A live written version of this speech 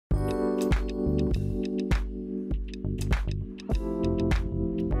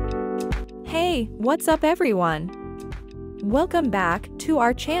Hey, what's up everyone? Welcome back to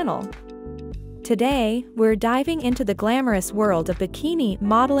our channel. Today, we're diving into the glamorous world of bikini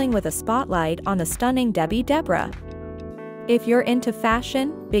modeling with a spotlight on the stunning Debora. If you're into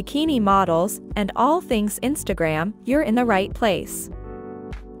fashion, bikini models, and all things Instagram, you're in the right place.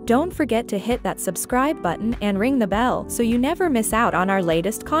 Don't forget to hit that subscribe button and ring the bell so you never miss out on our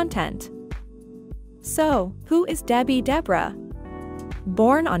latest content. So, who is Debora?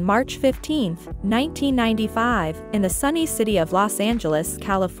 Born on March 15, 1995, in the sunny city of Los Angeles,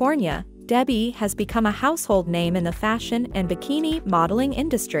 California, Debbie has become a household name in the fashion and bikini modeling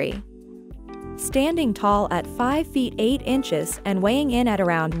industry. Standing tall at 5 feet 8 inches and weighing in at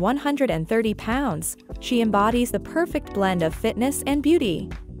around 130 pounds, she embodies the perfect blend of fitness and beauty.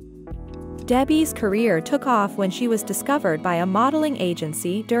 Debbie's career took off when she was discovered by a modeling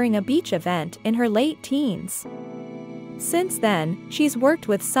agency during a beach event in her late teens. Since then, she's worked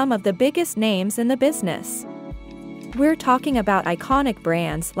with some of the biggest names in the business. We're talking about iconic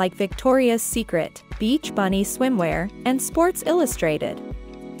brands like Victoria's Secret, Beach Bunny Swimwear, and Sports Illustrated.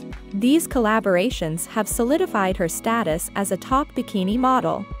 These collaborations have solidified her status as a top bikini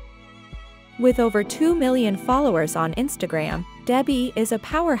model. With over 2 million followers on Instagram, Debbie is a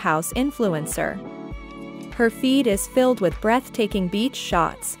powerhouse influencer. Her feed is filled with breathtaking beach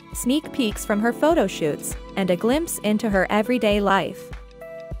shots, sneak peeks from her photo shoots, and a glimpse into her everyday life.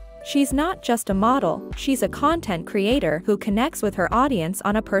 She's not just a model, she's a content creator who connects with her audience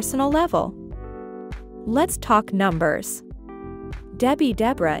on a personal level. Let's talk numbers.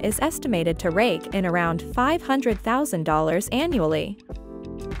 Debora is estimated to rake in around $500,000 annually.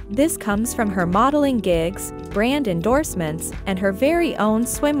 This comes from her modeling gigs, brand endorsements, and her very own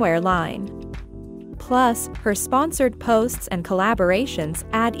swimwear line. Plus, her sponsored posts and collaborations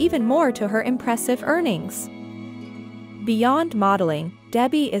add even more to her impressive earnings. Beyond modeling,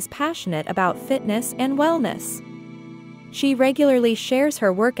 Debbie is passionate about fitness and wellness. She regularly shares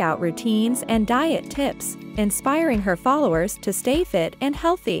her workout routines and diet tips, inspiring her followers to stay fit and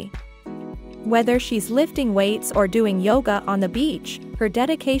healthy. Whether she's lifting weights or doing yoga on the beach, her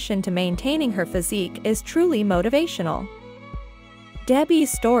dedication to maintaining her physique is truly motivational.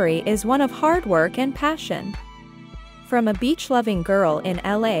 Debbie's story is one of hard work and passion. From a beach-loving girl in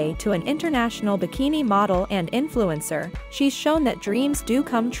LA to an international bikini model and influencer, she's shown that dreams do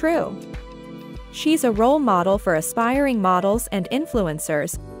come true. She's a role model for aspiring models and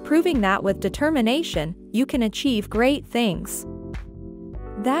influencers, proving that with determination, you can achieve great things.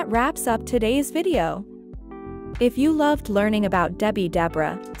 That wraps up today's video. If you loved learning about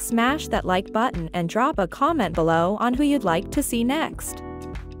Debora, smash that like button and drop a comment below on who you'd like to see next.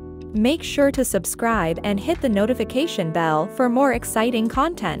 Make sure to subscribe and hit the notification bell for more exciting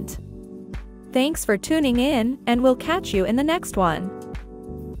content. Thanks for tuning in, and we'll catch you in the next one.